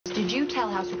Did you tell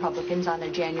House Republicans on a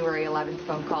January 11th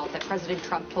phone call that President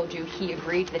Trump told you he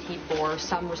agreed that he bore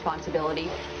some responsibility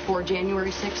for January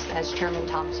 6th, as Chairman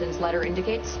Thompson's letter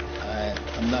indicates?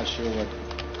 I'm not sure what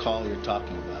call you're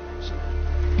talking about. So.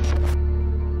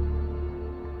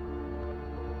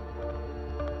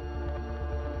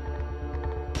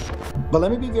 But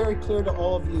let me be very clear to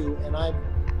all of you, and I've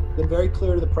been very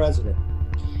clear to the president.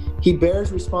 He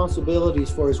bears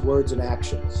responsibilities for his words and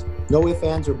actions. No ifs,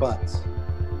 ands, or buts.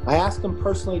 I asked him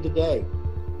personally today,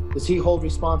 does he hold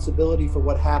responsibility for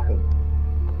what happened?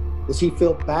 Does he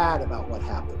feel bad about what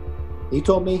happened? He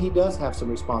told me he does have some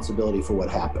responsibility for what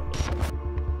happened.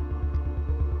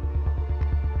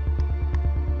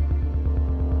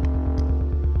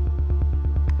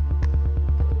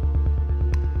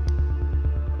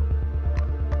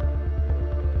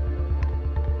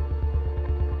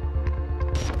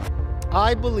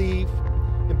 I believe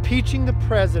impeaching the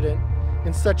president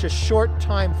in such a short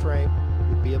time frame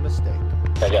would be a mistake.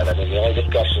 Again, I mean, the only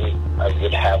discussion I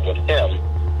would have with him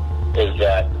is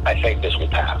that I think this will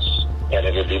pass, and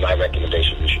it would be my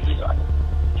recommendation we should do that.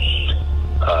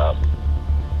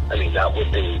 I mean, that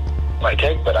would be my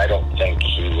take, but I don't think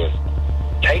he would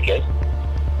take it,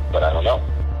 but I don't know.